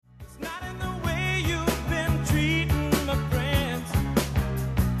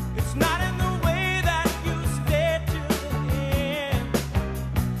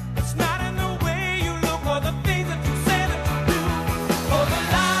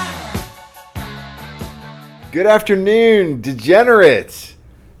Good afternoon, degenerates.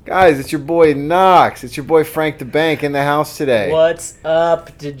 Guys, it's your boy Knox. It's your boy Frank the Bank in the house today. What's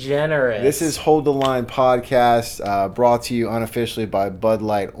up, degenerates? This is Hold the Line podcast, brought to you unofficially by Bud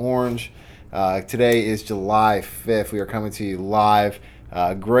Light Orange. Today is July 5th. We are coming to you live.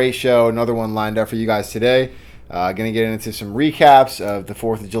 Great show. Another one lined up for you guys today. Going to get into some recaps of the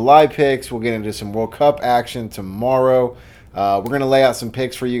 4th of July picks. We'll get into some World Cup action tomorrow. We're going to lay out some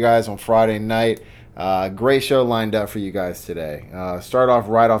picks for you guys on Friday night. Great show lined up for you guys today. Start off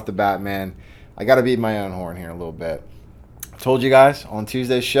right off the bat, man. I got to beat my own horn here a little bit. I told you guys on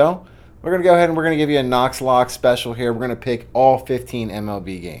Tuesday's show, we're going to go ahead and we're going to give you a Knox Lock special here. We're going to pick all 15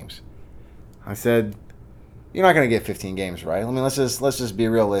 MLB games. I said, you're not going to get 15 games, right? I mean, let's just be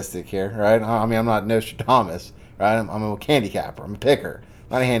realistic here, right? I mean, I'm not Nostradamus, right? I'm a handicapper. I'm a picker,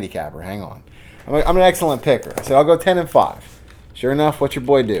 not a handicapper. Hang on. I'm an excellent picker. I said, I'll go 10-5. Sure enough, what's your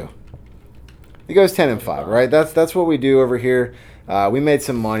boy do? He goes 10-5, right? That's what we do over here. We made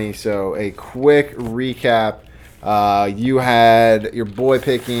some money, so a quick recap. You had your boy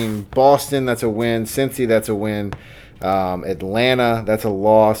picking Boston, that's a win. Cincy, that's a win. Atlanta, that's a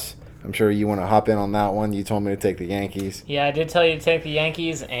loss. I'm sure you want to hop in on that one. You told me to take the Yankees. Yeah, I did tell you to take the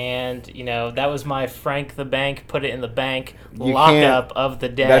Yankees, and, that was my Frank the Bank, put it in the bank lockup of the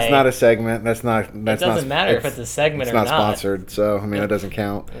day. That's not a segment. It doesn't matter if it's a segment or not. It's not sponsored, so, I mean, it doesn't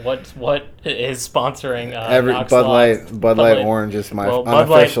count. What is sponsoring Bud Light Orange is my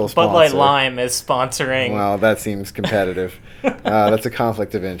unofficial sponsor. Bud Light Lime is sponsoring. Well, that seems competitive. That's a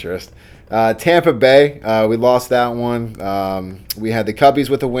conflict of interest. Tampa Bay, we lost that one. We had the Cubbies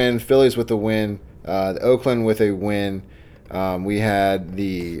with a win, Phillies with a win, the Oakland with a win. We had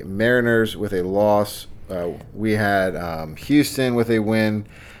the Mariners with a loss. We had Houston with a win.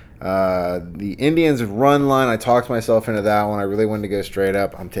 The Indians run line, I talked myself into that one. I really wanted to go straight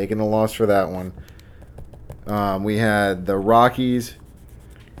up. I'm taking the loss for that one. We had the Rockies.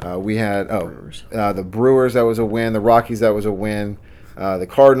 We had the Brewers, that was a win. The Rockies, that was a win. The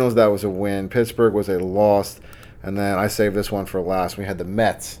Cardinals, that was a win. Pittsburgh was a loss. And then I saved this one for last. We had the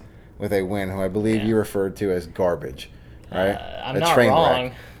Mets with a win, who I believe you referred to as garbage. Right? I'm not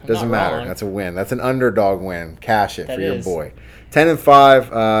wrong. Doesn't matter. That's a win. That's an underdog win. Cash it for your boy.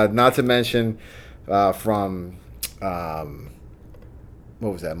 10-5. Not to mention from,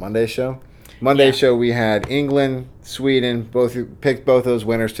 what was that, Monday's show? Monday's show, we had England, Sweden. Picked both those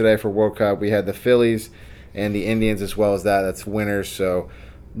winners today for World Cup. We had the Phillies and the Indians as well as that. That's winners. So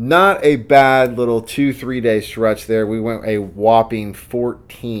not a bad little 2-3 day stretch there. We went a whopping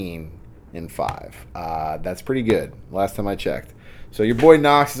 14-5. That's pretty good last time I checked. So your boy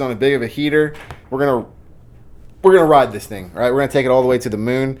Knox is on a big of a heater. We're gonna ride this thing. All right, we're gonna take it all the way to the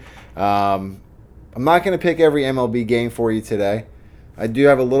moon. I'm not gonna pick every MLB game for you today. I do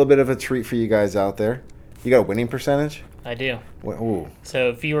have a little bit of a treat for you guys out there. You got a winning percentage? I do. Ooh. So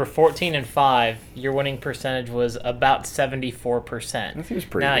if you were 14-5, your winning percentage was about 74%. That seems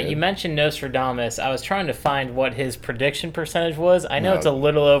pretty good. Now, you mentioned Nostradamus. I was trying to find what his prediction percentage was. I know it's a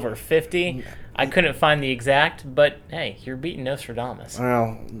little over 50. I couldn't find the exact, but hey, you're beating Nostradamus.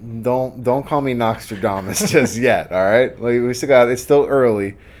 Well, don't call me Nostradamus just yet, all right? We still got it's still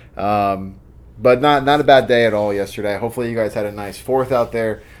early. But not a bad day at all yesterday. Hopefully you guys had a nice 4th out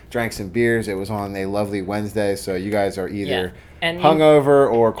there. Drank some beers. It was on a lovely Wednesday, so you guys are either hungover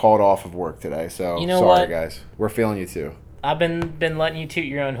or called off of work today. So sorry, guys. We're feeling you too. I've been letting you toot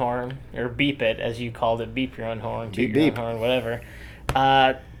your own horn, or beep it, as you called it. Beep your own horn, toot your own horn, whatever.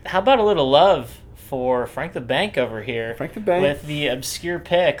 How about a little love for Frank the Bank over here? Frank the Bank. With the obscure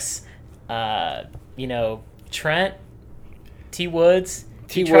picks. Trent, T. Woods.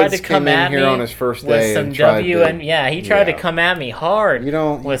 He tried to come at me on his first day with some he tried to come at me hard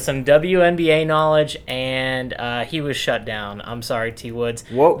with some WNBA knowledge, and he was shut down. I'm sorry, T. Woods.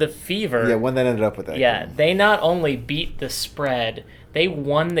 The Fever. Yeah, when that ended up with that. Yeah, they not only beat the spread, they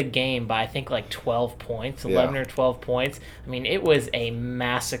won the game by I think like 12 points, 11 or 12 points. I mean, it was a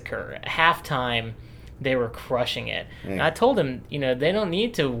massacre. At halftime, they were crushing it. Yeah. And I told him, they don't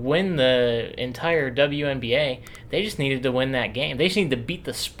need to win the entire WNBA. They just needed to win that game. They just need to beat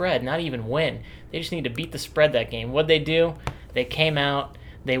the spread, not even win. They just need to beat the spread that game. What'd they do? They came out.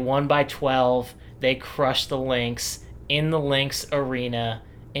 They won by 12. They crushed the Lynx in the Lynx Arena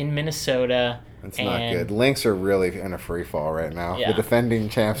in Minnesota. That's not good. Lynx are really in a free fall right now. Yeah. The defending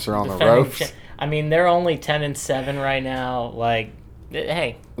champs are on the ropes. I mean, they're only 10-7 right now.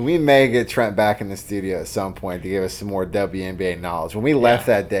 Hey. We may get Trent back in the studio at some point to give us some more WNBA knowledge. When we left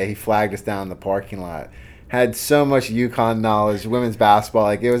that day, he flagged us down in the parking lot. Had so much UConn knowledge, women's basketball.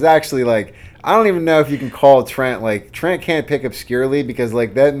 It was actually I don't even know if you can call Trent. Trent can't pick obscurely because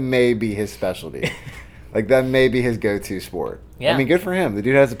that may be his specialty. Like, that may be his go-to sport. Yeah. I mean, good for him. The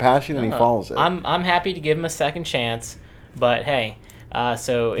dude has a passion and he follows it. I'm happy to give him a second chance, but hey,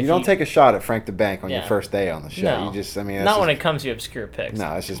 so if you don't take a shot at Frank the Bank on your Yeah. first day on the show. No. You just, I mean, that's not just, when it comes to obscure picks.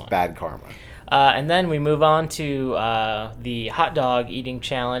 no, it's just bad karma. And then we move on to the hot dog eating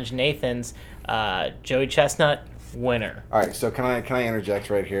challenge. Nathan's Joey Chestnut winner. All right, so can I interject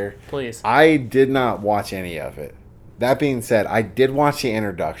right here? Please. I did not watch any of it. That being said, I did watch the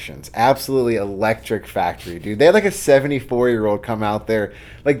introductions. Absolutely electric factory, dude. They had like a 74-year-old come out there.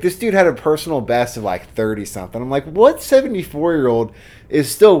 Like, this dude had a personal best of like 30-something. I'm like, what 74-year-old is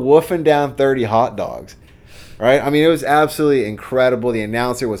still woofing down 30 hot dogs? Right? I mean, it was absolutely incredible. The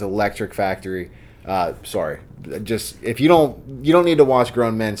announcer was electric factory. Sorry. Just, if you don't need to watch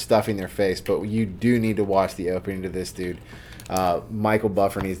grown men stuffing their face, but you do need to watch the opening to this dude. Michael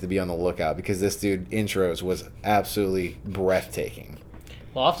Buffer needs to be on the lookout because this dude intros was absolutely breathtaking.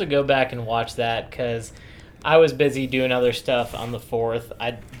 Well, I'll have to go back and watch that because I was busy doing other stuff on the 4th.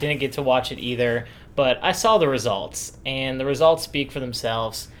 I didn't get to watch it either, but I saw the results, and the results speak for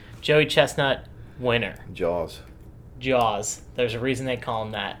themselves. Joey Chestnut, winner. Jaws. There's a reason they call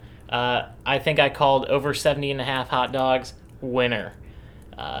him that. I think I called over 70.5 hot dogs, winner.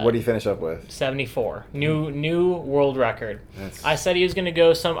 What do you finish up with? 74. New world record. That's- I said he was going to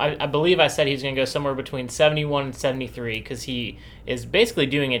go I believe I said he was going to go somewhere between 71 and 73 because he is basically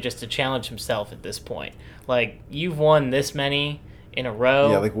doing it just to challenge himself at this point. Like, you've won this many in a row.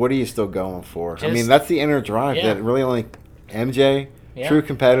 Yeah, like, what are you still going for? I Just- mean, that's the inner drive Yeah. that really only MJ, true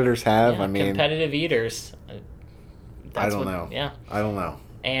competitors have. Yeah, I mean, competitive eaters. I don't know. Yeah. I don't know.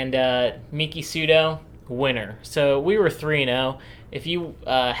 And Miki Sudo, winner. So we were 3-0. If you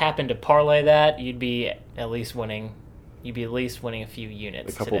happen to parlay that, you'd be at least winning. You'd be at least winning a few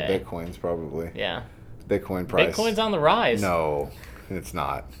units. A couple today. Bitcoins, probably. Yeah. Bitcoin price. Bitcoin's on the rise. No, it's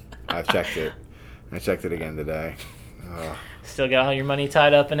not. I've checked it. I checked it again today. Still got all your money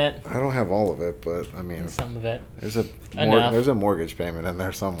tied up in it. I don't have all of it, but I mean, Some of it. there's Enough. there's a mortgage payment in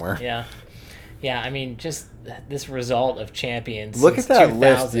there somewhere. Yeah. Yeah, I mean, just this result of champions. Look at since that 2000,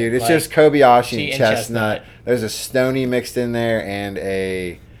 list, dude. It's like, just Kobayashi and and Chestnut. Chestnut. There's a Stony mixed in there and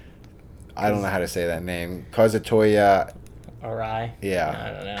a, I don't know how to say that name, Kazutoya. Arai. Yeah.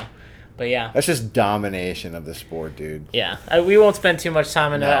 I don't know. But yeah. That's just domination of the sport, dude. Yeah. We won't spend too much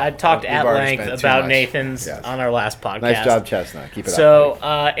time on No, that. I talked we've at already length spent too about much. Nathan's Yes. on our last podcast. Nice job, Chestnut. Keep it So,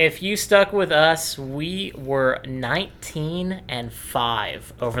 up. if you stuck with us, we were 19-5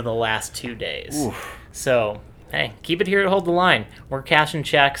 over the last 2 days. Oof. So, hey, keep it here to hold the line. We're cashing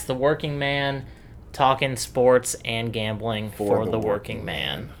checks, the working man, talking sports and gambling for the working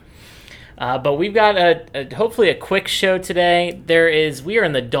man. But we've got hopefully a quick show today. We are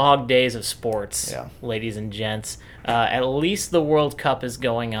in the dog days of sports, Yeah. ladies and gents. At least the World Cup is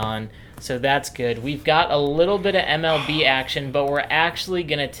going on, so that's good. We've got a little bit of MLB action, but we're actually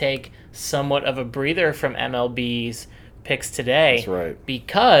going to take somewhat of a breather from MLB's picks today. That's right.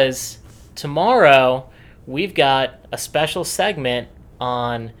 Because tomorrow we've got a special segment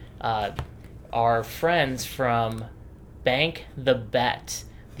on our friends from Bank the Bet.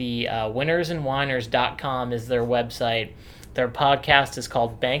 The winnersandwhiners.com is their website. Their podcast is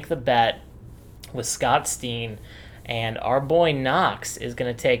called Bank the Bet with Scott Steen. And our boy Knox is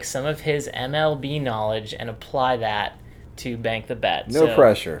going to take some of his MLB knowledge and apply that to Bank the Bet. No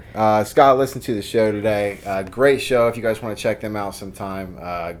pressure. Scott listened to the show today. Great show if you guys want to check them out sometime.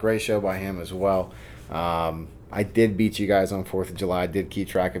 Great show by him as well. I did beat you guys on 4th of July. I did keep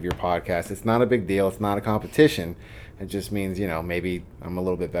track of your podcast. It's not a big deal. It's not a competition. It just means, maybe I'm a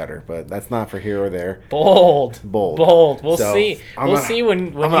little bit better, but that's not for here or there. Bold. We'll So, see. We'll see when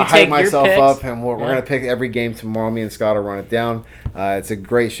I'm gonna you hype take myself your picks. up, and we're gonna pick every game tomorrow. Me and Scott will run it down. It's a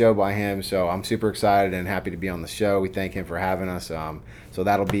great show by him, so I'm super excited and happy to be on the show. We thank him for having us. So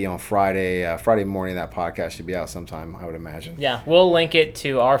that'll be on Friday. Friday morning, that podcast should be out sometime, I would imagine. Yeah, we'll link it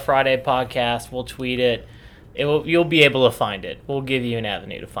to our Friday podcast. We'll tweet it. You'll be able to find it. We'll give you an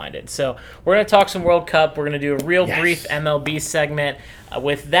avenue to find it. So we're going to talk some World Cup. We're going to do a real brief MLB segment.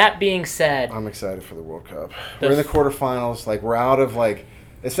 With that being said, I'm excited for the World Cup. We're in the quarterfinals. Like, we're out of,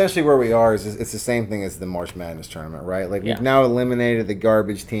 essentially where we are is it's the same thing as the March Madness tournament, right? Like, we've now eliminated the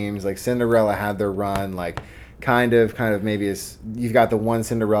garbage teams. Like, Cinderella had their run. Like, kind of maybe you've got the one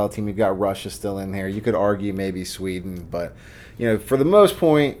Cinderella team. You've got Russia still in there. You could argue maybe Sweden, but for the most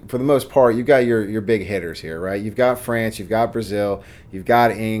part, you've got your big hitters here, right? You've got France, you've got Brazil, you've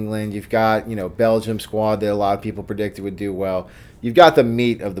got England, you've got Belgium squad that a lot of people predicted would do well. You've got the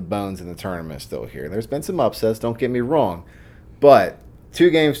meat of the bones in the tournament still here. There's been some upsets, don't get me wrong, but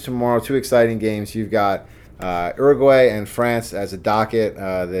 2 games tomorrow, 2 exciting games. You've got Uruguay and France as a docket.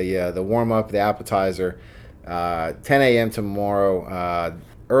 The warm up, the appetizer. 10 a.m. tomorrow.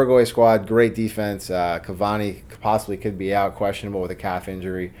 Uruguay squad, great defense. Cavani possibly could be out, questionable with a calf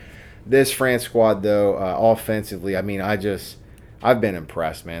injury. This France squad, though, offensively, I mean, I've been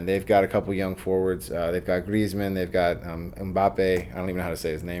impressed, man. They've got a couple young forwards. They've got Griezmann. They've got Mbappe. I don't even know how to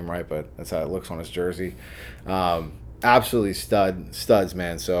say his name right, but that's how it looks on his jersey. Absolutely studs,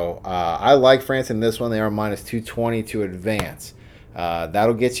 man. So I like France in this one. They are minus 220 to advance.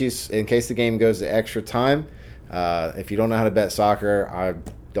 That'll get you, in case the game goes to extra time. If you don't know how to bet soccer, I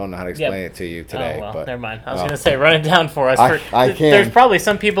don't know how to explain it to you today. Oh, well, but, never mind. I was going to say, run it down for us. I can. There's probably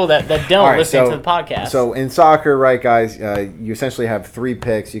some people that don't listen to the podcast. So in soccer, right, guys, you essentially have 3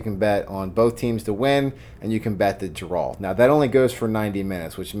 picks. You can bet on both teams to win, and you can bet the draw. Now, that only goes for 90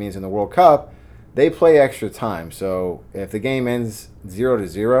 minutes, which means in the World Cup, they play extra time. So if the game ends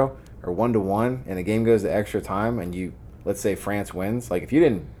 0-0 or 1-1, and the game goes to extra time, and let's say France wins, like if you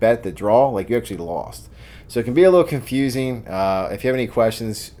didn't bet the draw, like you actually lost. So it can be a little confusing. If you have any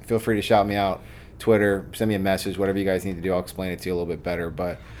questions, feel free to shout me out, Twitter, send me a message, whatever you guys need to do. I'll explain it to you a little bit better.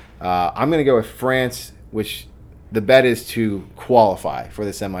 But I'm going to go with France, which the bet is to qualify for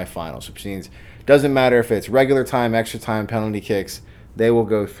the semifinals, which means it doesn't matter if it's regular time, extra time, penalty kicks. They will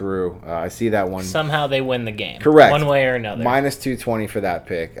go through. I see that one. Somehow they win the game. Correct. One way or another. Minus 220 for that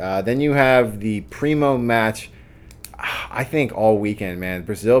pick. Then you have the primo match, I think, all weekend, man.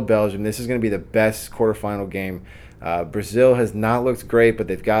 Brazil-Belgium. This is going to be the best quarterfinal game. Brazil has not looked great, but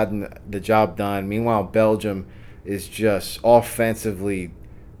they've gotten the job done. Meanwhile, Belgium is just offensively,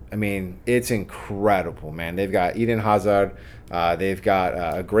 I mean, it's incredible, man. They've got Eden Hazard. They've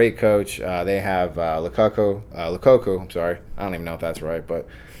got a great coach. They have Lukaku. I'm sorry. I don't even know if that's right. But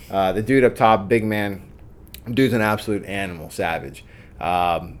the dude up top, big man, dude's an absolute animal, savage.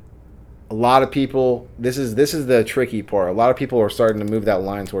 A lot of people, this is the tricky part. A lot of people are starting to move that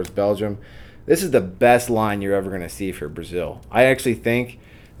line towards Belgium. This is the best line you're ever going to see for Brazil. I actually think,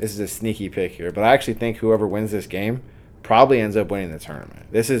 this is a sneaky pick here, but I actually think whoever wins this game probably ends up winning the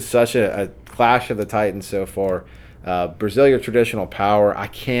tournament. This is such a clash of the titans so far. Brazil, your traditional power. I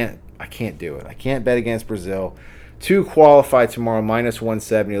can't do it. I can't bet against Brazil. To qualify tomorrow, minus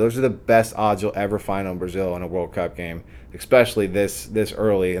 170. Those are the best odds you'll ever find on Brazil in a World Cup game, especially this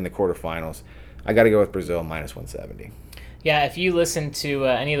early in the quarterfinals. I got to go with Brazil, minus 170. Yeah, if you listen to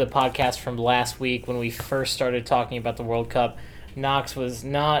any of the podcasts from last week when we first started talking about the World Cup, Knox was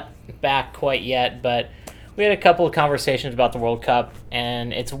not back quite yet, but we had a couple of conversations about the World Cup,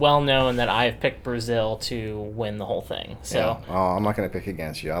 and it's well known that I have picked Brazil to win the whole thing. So yeah. I'm not going to pick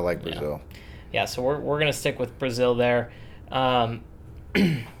against you. I like Brazil. Yeah, so we're going to stick with Brazil there.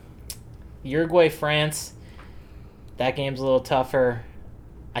 Uruguay, France, that game's a little tougher.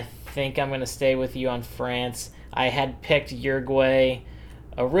 I think I'm going to stay with you on France. I had picked Uruguay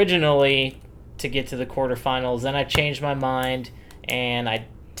originally to get to the quarterfinals. Then I changed my mind, and I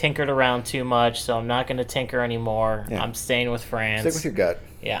tinkered around too much, so I'm not going to tinker anymore. Yeah. I'm staying with France. Stick with your gut.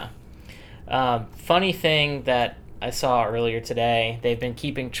 Yeah. Funny thing that I saw earlier today, they've been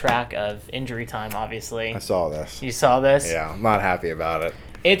keeping track of injury time, obviously. I saw this. You saw this? Yeah, I'm not happy about it.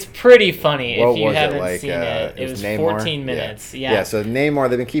 It's pretty funny if you haven't seen it. It was Neymar? 14 minutes. Yeah, so Neymar,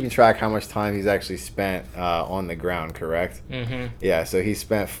 they've been keeping track how much time he's actually spent on the ground, correct? Mm-hmm. Yeah, so he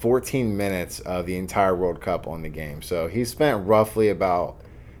spent 14 minutes of the entire World Cup on the game. So he spent roughly about,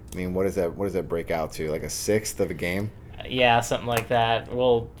 I mean, what does that break out to? Like a sixth of a game? Yeah, something like that.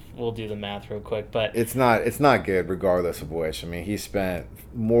 We'll do the math real quick, but it's not good regardless of which. I mean, he spent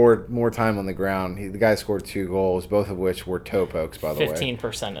more time on the ground. The guy scored 2 goals, both of which were toe pokes, by the way.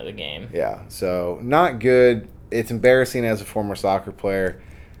 15% of the game. Yeah, so not good. It's embarrassing as a former soccer player.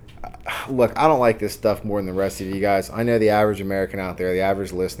 Look, I don't like this stuff more than the rest of you guys. I know the average American out there, the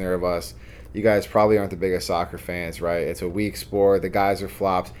average listener of us, you guys probably aren't the biggest soccer fans, right? It's a weak sport. The guys are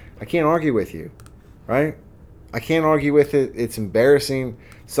flops. I can't argue with you, right? I can't argue with it. It's embarrassing.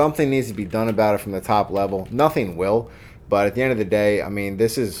 Something needs to be done about it from the top level. Nothing will. But at the end of the day, I mean,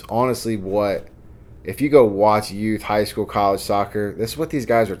 this is honestly what, if you go watch youth, high school, college soccer, this is what these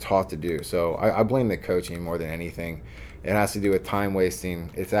guys are taught to do. So I blame the coaching more than anything. It has to do with time wasting.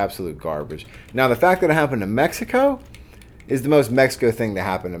 It's absolute garbage. Now, the fact that it happened to Mexico is the most Mexico thing to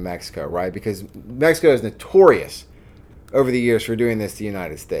happen to Mexico, right? Because Mexico is notorious over the years for doing this to the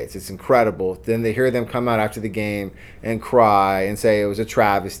United States. It's incredible. Then they hear them come out after the game and cry and say it was a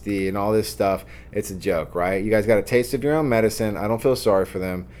travesty and all this stuff. It's a joke, right? You guys got a taste of your own medicine. I don't feel sorry for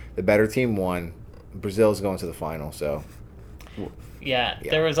them. The better team won. Brazil's going to the final, so. Yeah.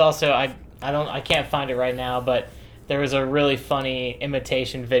 There was also, I can't find it right now, but there was a really funny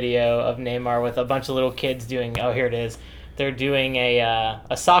imitation video of Neymar with a bunch of little kids doing, oh, here it is. They're doing a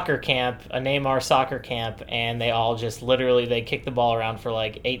soccer camp, a Neymar soccer camp, and they all just literally, they kick the ball around for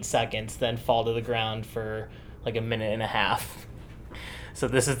like 8 seconds, then fall to the ground for like a minute and a half. So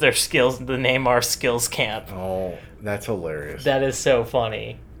this is their skills, the Neymar skills camp. Oh, that's hilarious. That is so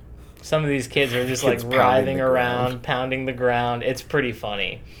funny. Some of these kids are just like writhing around, pounding the ground. It's pretty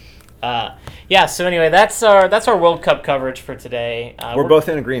funny. So anyway, that's our World Cup coverage for today. We're both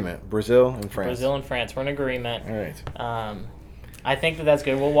in agreement. Brazil and France. Brazil and France. We're in agreement. All right. I think that's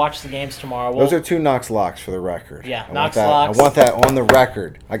good. We'll watch the games tomorrow. Those are 2 Knox locks for the record. Yeah, Knox locks. I want that on the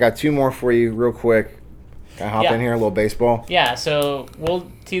record. I got 2 more for you real quick. Can I hop in here, a little baseball? Yeah, so we'll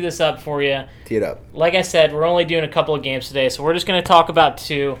tee this up for you. Tee it up. Like I said, we're only doing a couple of games today, so we're just going to talk about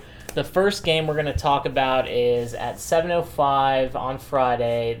 2. The first game we're going to talk about is at 7:05 on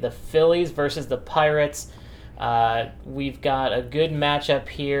Friday, the Phillies versus the Pirates. We've got a good matchup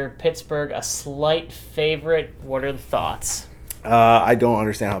here. Pittsburgh, a slight favorite. What are the thoughts? I don't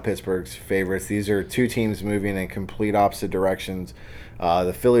understand how Pittsburgh's favorites. These are 2 teams moving in complete opposite directions.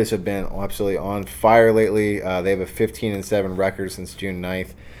 The Phillies have been absolutely on fire lately. They have a 15-7 record since June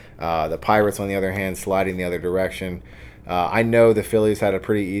 9th. The Pirates, on the other hand, sliding the other direction. I know the Phillies had a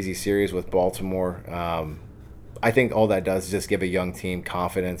pretty easy series with Baltimore. I think all that does is just give a young team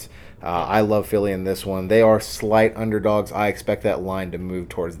confidence. I love Philly in this one. They are slight underdogs. I expect that line to move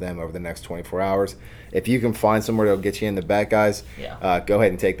towards them over the next 24 hours. If you can find somewhere that'll get you in the bet, guys, go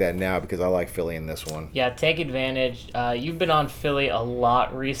ahead and take that now because I like Philly in this one. Yeah, take advantage. You've been on Philly a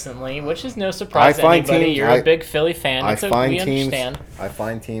lot recently, which is no surprise to anybody. You're a big Philly fan. I find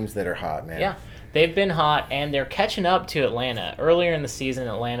teams that are hot, man. Yeah. They've been hot, and they're catching up to Atlanta. Earlier in the season,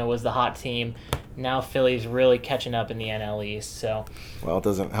 Atlanta was the hot team. Now Philly's really catching up in the NL East. So, well, it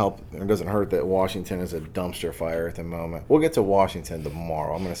doesn't help. It doesn't hurt that Washington is a dumpster fire at the moment. We'll get to Washington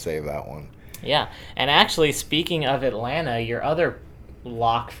tomorrow. I'm going to save that one. Yeah, and actually, speaking of Atlanta, your other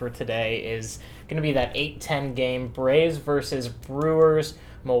lock for today is going to be that 8-10 game, Braves versus Brewers.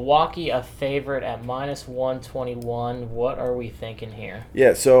 Milwaukee a favorite at -121. What are we thinking here?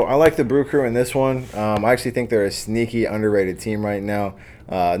 Yeah, so I like the Brew Crew in this one. I actually think they're a sneaky, underrated team right now.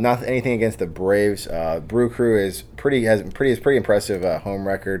 Not anything against the Braves. Brew Crew has pretty impressive home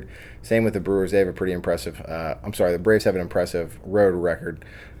record. Same with the Brewers. They have a pretty impressive. The Braves have an impressive road record.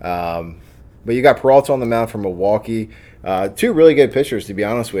 But you got Peralta on the mound for Milwaukee. 2 really good pitchers, to be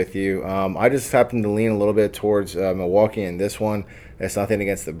honest with you. I just happen to lean a little bit towards Milwaukee in this one. It's nothing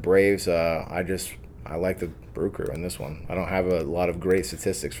against the Braves. I like the Brew Crew in this one. I don't have a lot of great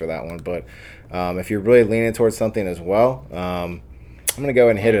statistics for that one, but if you're really leaning towards something as well, I'm going to go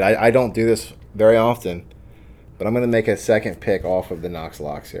and hit it. I don't do this very often, but I'm going to make a second pick off of the Knox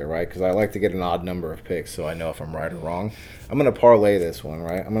locks here, right? Because I like to get an odd number of picks so I know if I'm right or wrong. I'm going to parlay this one,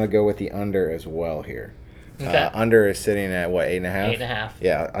 right? I'm going to go with the under as well here. Okay. Under is sitting at, what, 8.5? 8.5.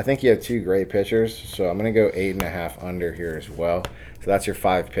 Yeah, I think you have 2 great pitchers, so I'm going to go 8.5 under here as well. So that's your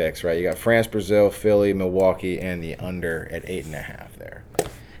 5 picks, right? You got France, Brazil, Philly, Milwaukee, and the under at 8.5 there.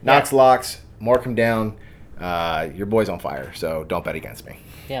 Knox locks, mark them down. Your boy's on fire, so don't bet against me.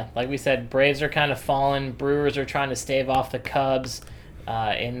 Yeah, like we said, Braves are kind of falling. Brewers are trying to stave off the Cubs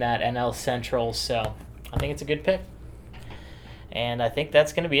in that NL Central, so I think it's a good pick. And I think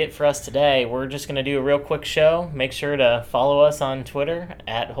that's going to be it for us today. We're just going to do a real quick show. Make sure to follow us on Twitter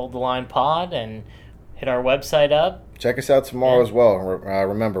at HoldTheLinePod and hit our website up. Check us out tomorrow as well.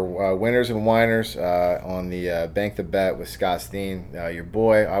 Remember, winners and whiners on the Bank the Bet with Scott Steen. Your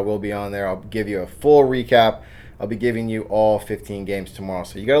boy, I will be on there. I'll give you a full recap. I'll be giving you all 15 games tomorrow.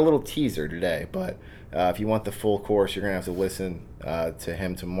 So you got a little teaser today, but if you want the full course, you're going to have to listen to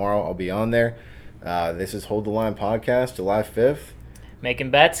him tomorrow. I'll be on there. This is Hold the Line Podcast, July 5th. Making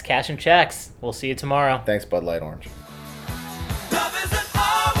bets, cashing checks. We'll see you tomorrow. Thanks, Bud Light Orange.